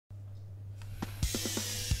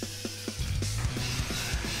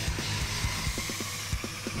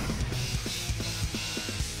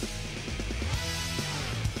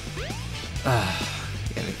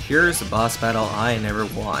here's the boss battle I never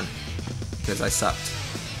won. Because I sucked.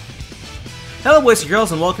 Hello boys and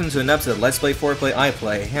girls and welcome to an episode of Let's Play Foreplay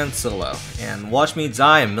IPLAY Han Solo. And watch me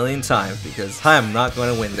die a million times because I'm not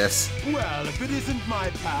going to win this. Well, if it isn't my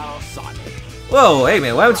pal Sonic. Whoa, hey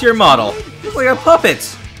man, what happened to your model? You look like a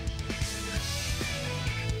puppet!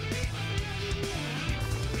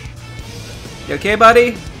 You okay,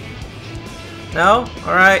 buddy? No?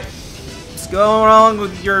 Alright. What's going on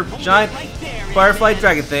with your giant firefly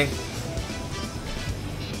dragon thing?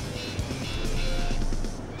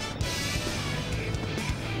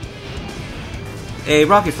 A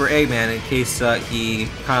rocket for Eggman in case he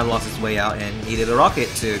kind of lost his way out and needed a rocket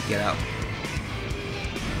to get out.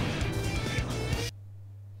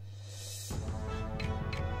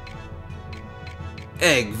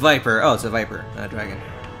 Egg, Viper. Oh, it's a Viper, not a dragon.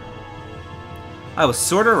 I was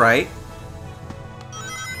sorta right.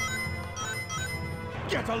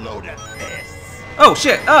 Get a load of this. Oh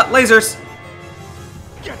shit! Lasers!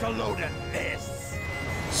 Get a load of this.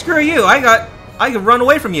 Screw you! I can run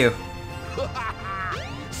away from you.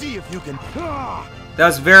 See if you can. That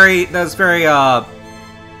was very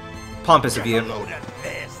pompous of you. Get a load of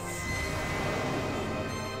this.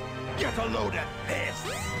 Get a load of this.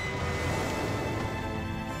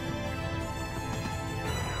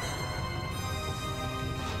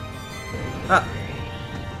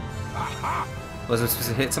 Was I supposed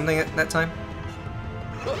to hit something at that time?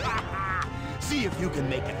 See if you can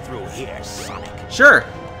make it through here, Sonic. Sure.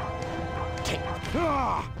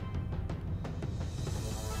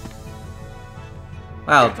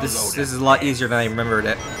 Wow, this is a lot easier than I remembered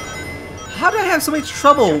it. How did I have so much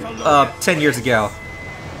trouble 10 years ago?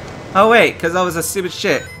 Oh wait, because I was a stupid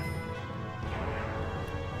shit.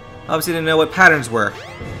 Obviously didn't know what patterns were.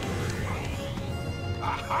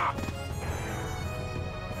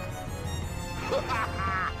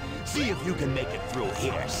 See if you can make it through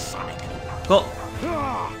here, Sonic. Cool.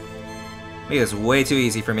 It is way too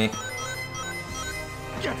easy for me.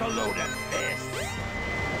 Get a load of this.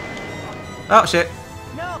 Oh shit.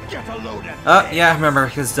 No, get a load of Oh yeah, I remember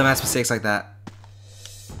because dumbass mistakes like that.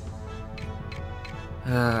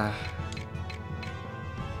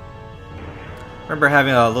 Remember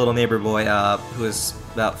having a little neighbor boy who was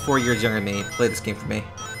about 4 years younger than me play this game for me.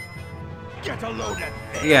 Get a load of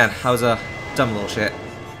this. Again, I was a dumb little shit.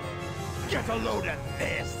 Get a load of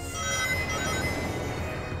this.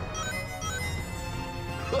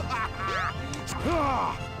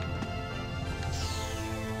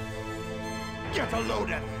 Get a load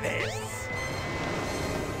of this.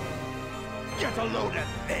 Get a load of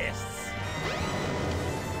this.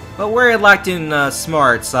 But where I lacked in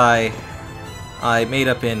smarts, I made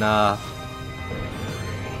up in no,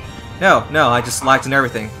 I just lacked in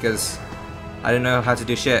everything because I didn't know how to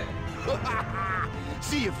do shit.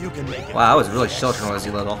 See if you can make it. Wow, I was really sheltered when I was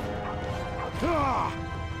little.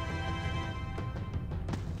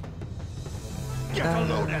 Get a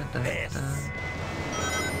load of this.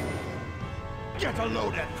 Get a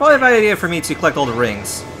load of. Probably a bad idea for me to collect all the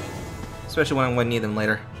rings, especially when I'm going to need them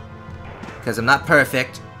later, because I'm not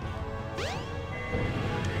perfect.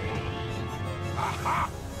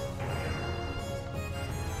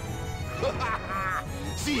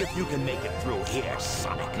 See if you can make it through here,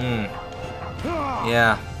 Sonic.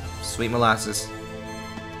 Yeah, sweet molasses.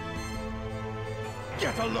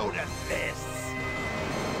 Get a load of this.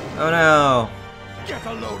 Oh no. Get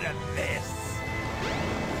a load of this.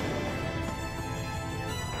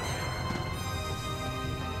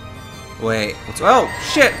 Wait, what's... Oh,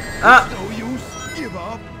 shit! Ah! No use. Give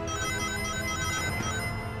up.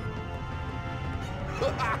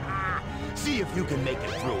 See if you can make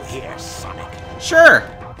it through here, Sonic. Sure!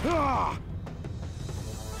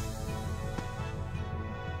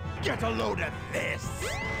 Get a load of this.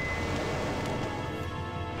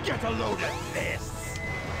 Get a load of this.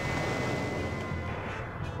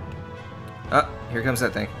 Oh, here comes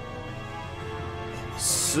that thing.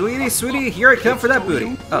 Sweetie, sweetie, here I come for that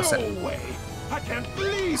booty. Oh, snap. No way. I can't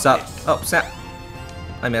believe Stop. this. Oh, snap.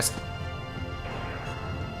 I missed.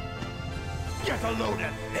 Get a load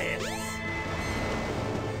of this.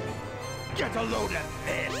 Get a load of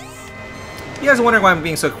this. You guys are wondering why I'm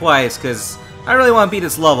being so quiet, it's because I really want to beat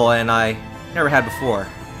this level, and I never had before.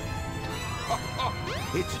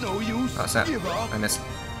 It's no use. Oh, snap. Give up. I missed.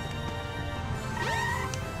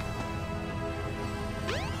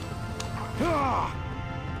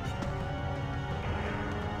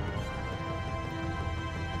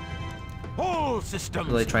 All systems.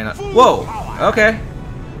 Really trying not. full Whoa! power. Okay.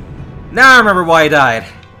 Now I remember why I died.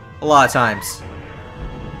 A lot of times.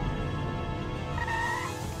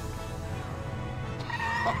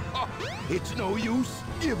 It's no use.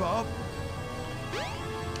 Give up.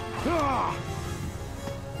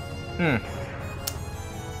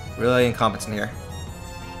 Really incompetent here.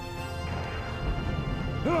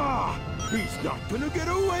 He's not gonna get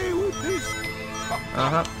away with this.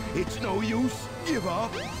 It's no use. Give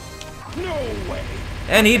up. No way.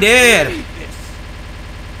 And he did.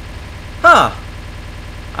 Huh.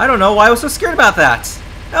 I don't know why I was so scared about that.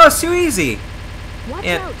 That was too easy. Watch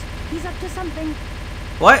out. He's up to something.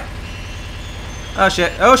 What? Oh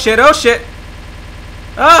shit. Oh shit. Oh shit.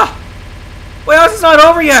 Ah! Wait, this is not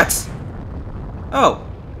over yet. Oh.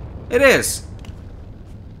 It is.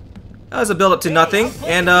 That was a build up to nothing.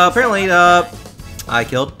 And apparently I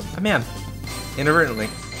killed a man. Inadvertently.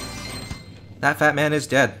 That fat man is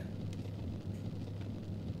dead.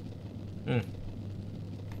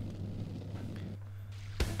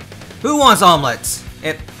 Who wants omelets?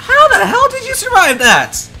 And how the hell did you survive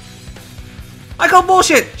that? I call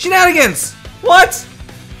bullshit! Shenanigans! What?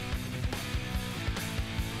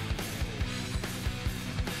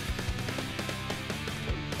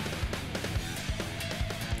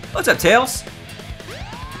 What's up, Tails?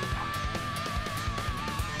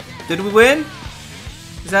 Did we win?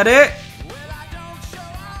 Is that it?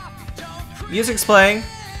 Music's playing.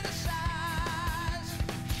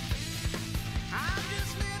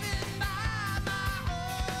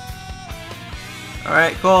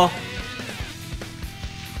 Alright, cool.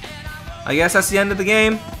 I guess that's the end of the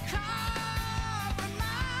game.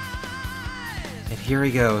 And here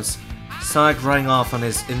he goes. Sonic riding off on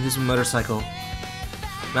his invisible motorcycle.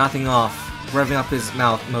 Mouthing off, revving up his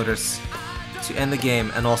mouth motors to end the game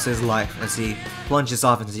and also his life as he plunges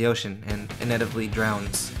off into the ocean and inevitably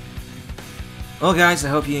drowns. Well guys, I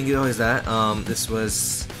hope you enjoyed that. This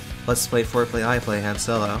was Let's Play FUCKIN IPLAY Han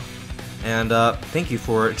Solo. And thank you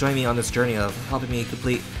for joining me on this journey of helping me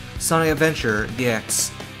complete Sonic Adventure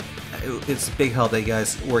DX. It's a big help that you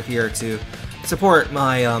guys were here to support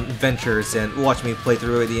my ventures and watch me play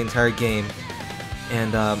through the entire game.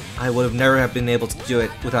 And I would have never have been able to do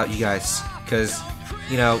it without you guys, because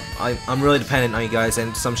you know I'm really dependent on you guys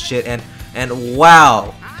and some shit. And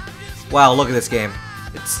wow, look at this game.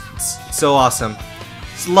 It's so awesome.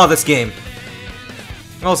 Just love this game.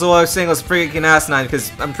 Also, what I was saying was freaking asinine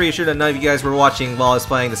because I'm pretty sure that none of you guys were watching while I was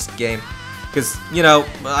playing this game. Because you know,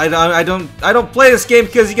 I don't play this game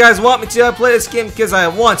because you guys want me to. I play this game because I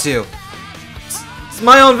want to. It's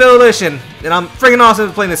my own volition, and I'm freaking awesome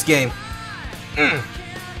at playing this game.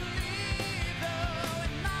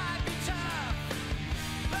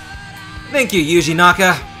 Thank you, Yuji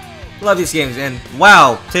Naka. Love these games, and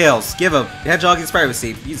wow, Tails, give a hedgehog his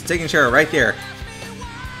privacy. He's taking care of right there.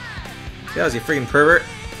 Tails, you freaking pervert.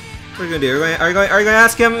 What are you gonna do? Are you gonna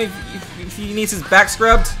ask him if he needs his back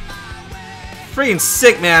scrubbed? Freaking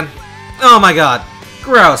sick, man. Oh my god.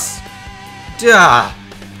 Gross. Duh.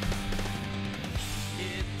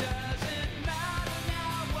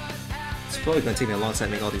 It's probably gonna take me a long time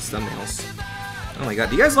to make all these thumbnails. Oh my god.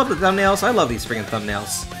 Do you guys love the thumbnails? I love these freaking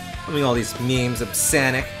thumbnails. I mean, all these memes of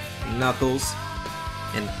Sonic, Knuckles,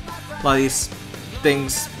 and a lot of these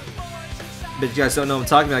things. But you guys don't know what I'm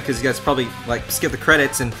talking about because you guys probably like skip the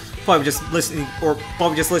credits and probably just listening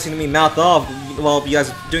to me mouth off while you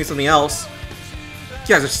guys are doing something else.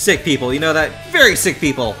 You guys are sick people, you know that? Very sick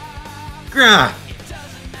people. Grah.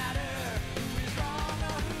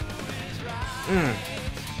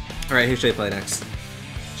 Alright, who should I play next?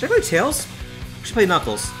 Should I play Tails? I should play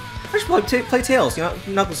Knuckles. I should probably play Tails, you know?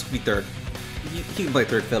 Knuckles could be third. He can play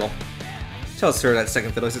third fiddle. Tails third at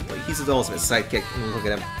second fiddle. He's his ultimate sidekick. Look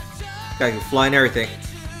at him. Guy can fly and everything.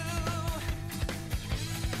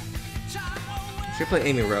 Should I play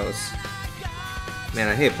Amy Rose? Man,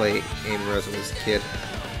 I hate to play Amy Rose when I was a kid.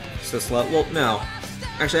 So slow. Well, no.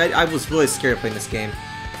 Actually, I was really scared of playing this game.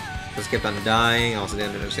 I just kept on dying. I also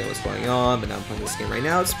didn't understand what's going on, but now I'm playing this game right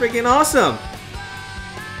now. It's freaking awesome!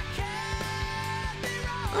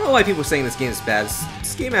 I don't know why people are saying this game is bad.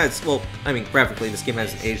 This game has, well, I mean, graphically, this game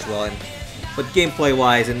hasn't aged well, but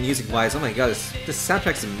gameplay-wise and music-wise, oh my god, this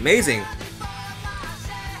soundtrack's amazing!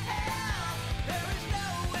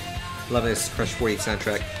 Love this Crush 40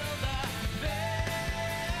 soundtrack.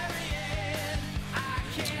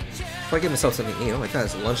 If I give myself something to eat, oh my god,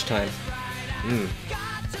 it's lunchtime.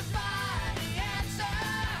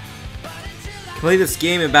 Play this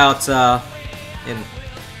game about, in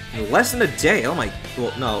less than a day. Oh my,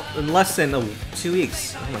 well, no, in less than 2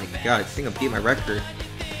 weeks. Oh my god, I think I beat my record.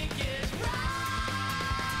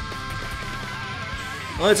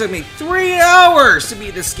 Well, it took me 3 hours to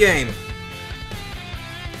beat this game.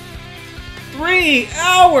 3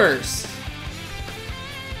 hours!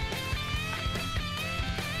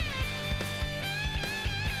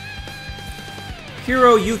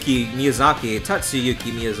 Hiroyuki Miyazaki,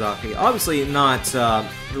 Tatsuyuki Miyazaki. Obviously not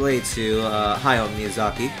related to Hayao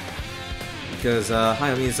Miyazaki, because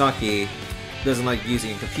Hayao Miyazaki doesn't like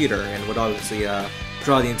using a computer and would obviously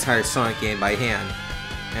draw the entire Sonic game by hand.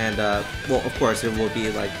 And, well, of course, there will be,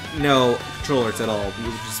 like, no controllers at all. You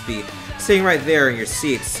will just be sitting right there in your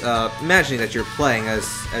seats, imagining that you're playing, as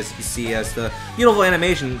you see, as the beautiful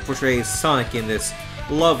animation portrays Sonic in this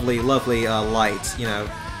lovely, lovely light, you know.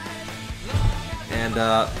 And,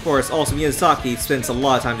 of course, also Miyazaki spends a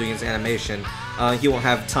lot of time doing his animation. He won't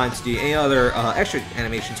have time to do any other extra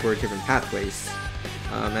animations for different pathways,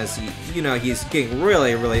 as he, you know, he's getting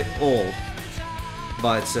really, really old.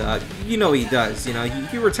 But, you know he does, you know,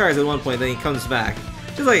 he retires at one point, then he comes back.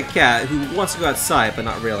 Just like a cat who wants to go outside, but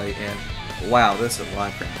not really, and wow, this is a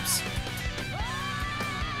lot of crabs.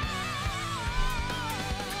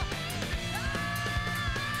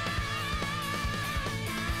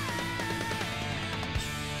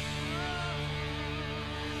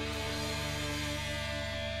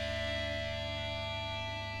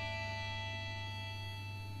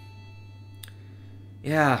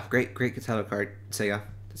 Yeah, great title card, Sega.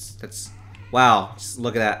 That's wow. Just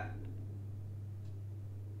look at that.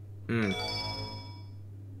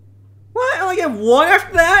 What? I only get one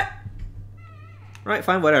after that? Right,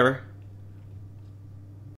 fine, whatever.